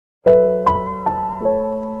It's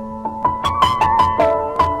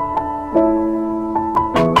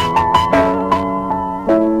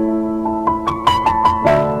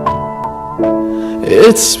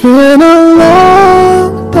been a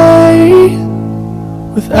long day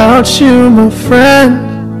without you, my friend,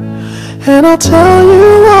 and I'll tell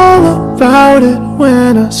you all about it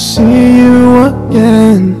when I see you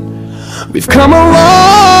again. We've come a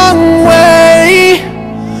long way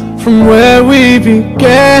from where we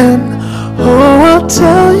began. Oh, I'll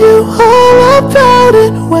tell you all about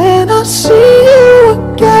it when I see you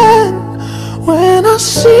again. When I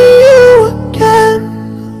see you again.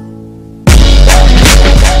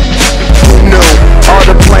 All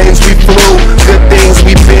the planes we flew, good things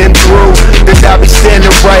we've been through, then I'll be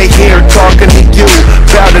standing right here talking to you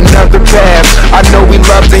about another path. I know we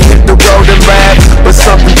love to hit the road and laugh, but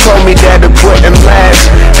something told me that it wouldn't last.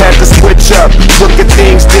 Had to switch up, look at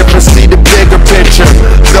things different, see the bigger picture.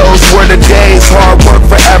 Those were the days, hard work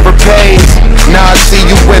forever pays. Now I see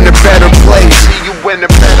you in a better place.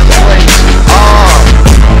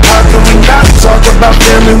 How can we not talk about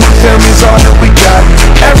family when family's all that we got?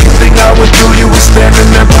 Everything I went through, you were standing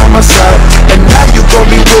there by my side, and now you gon'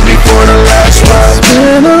 be with me for the last ride. It's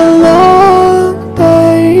been a long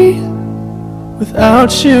day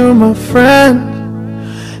without you, my friend,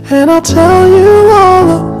 and I'll tell you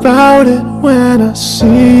all about it when I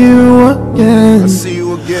see you again.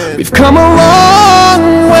 We've come a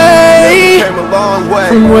long way,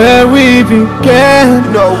 from where we began.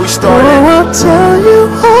 You know we started. Oh, I'll tell you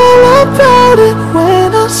all about it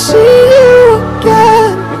when I see you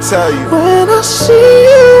again. I'll tell you. When I see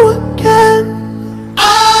you again.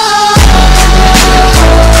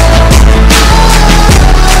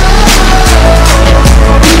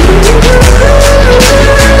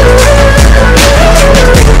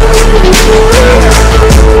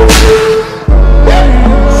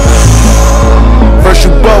 First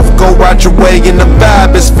you both go out your way and the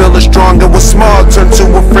vibe is feeling stronger. What's small turn to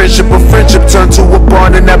a friendship turn to a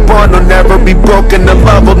bond, and that bond will never be broken. The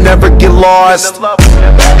love will never get lost.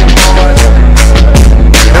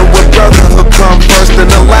 And when brotherhood come first, then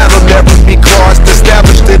the line will never be crossed.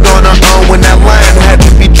 Established it on our own when that line had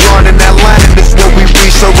to be drawn, and that line is what we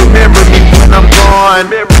reach. So remember me when I'm gone.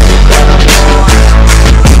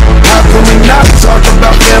 How can we not talk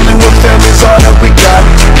about family when family's all that we got?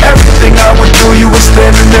 Everything I went through, you were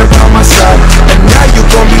standing there by my side, and now you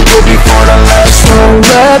gon' be with me for the last one.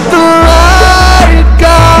 Let the light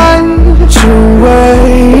guide your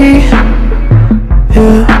way.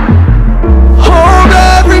 Yeah. Hold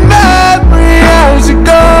every memory as you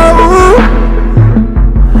go,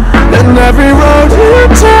 and every road you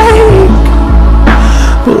take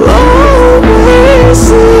will always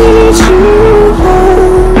lead you home.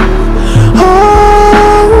 Oh,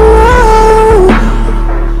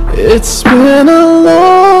 it's been a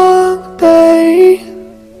long day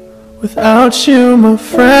without you, my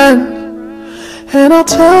friend, and I'll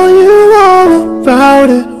tell you all about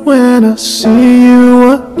it when I see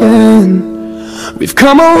you again. We've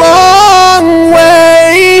come a long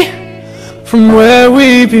way from where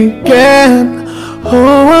we began.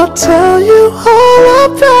 Oh, I'll tell you all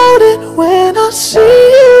about it when I see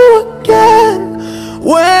you again.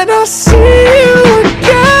 When I see you again.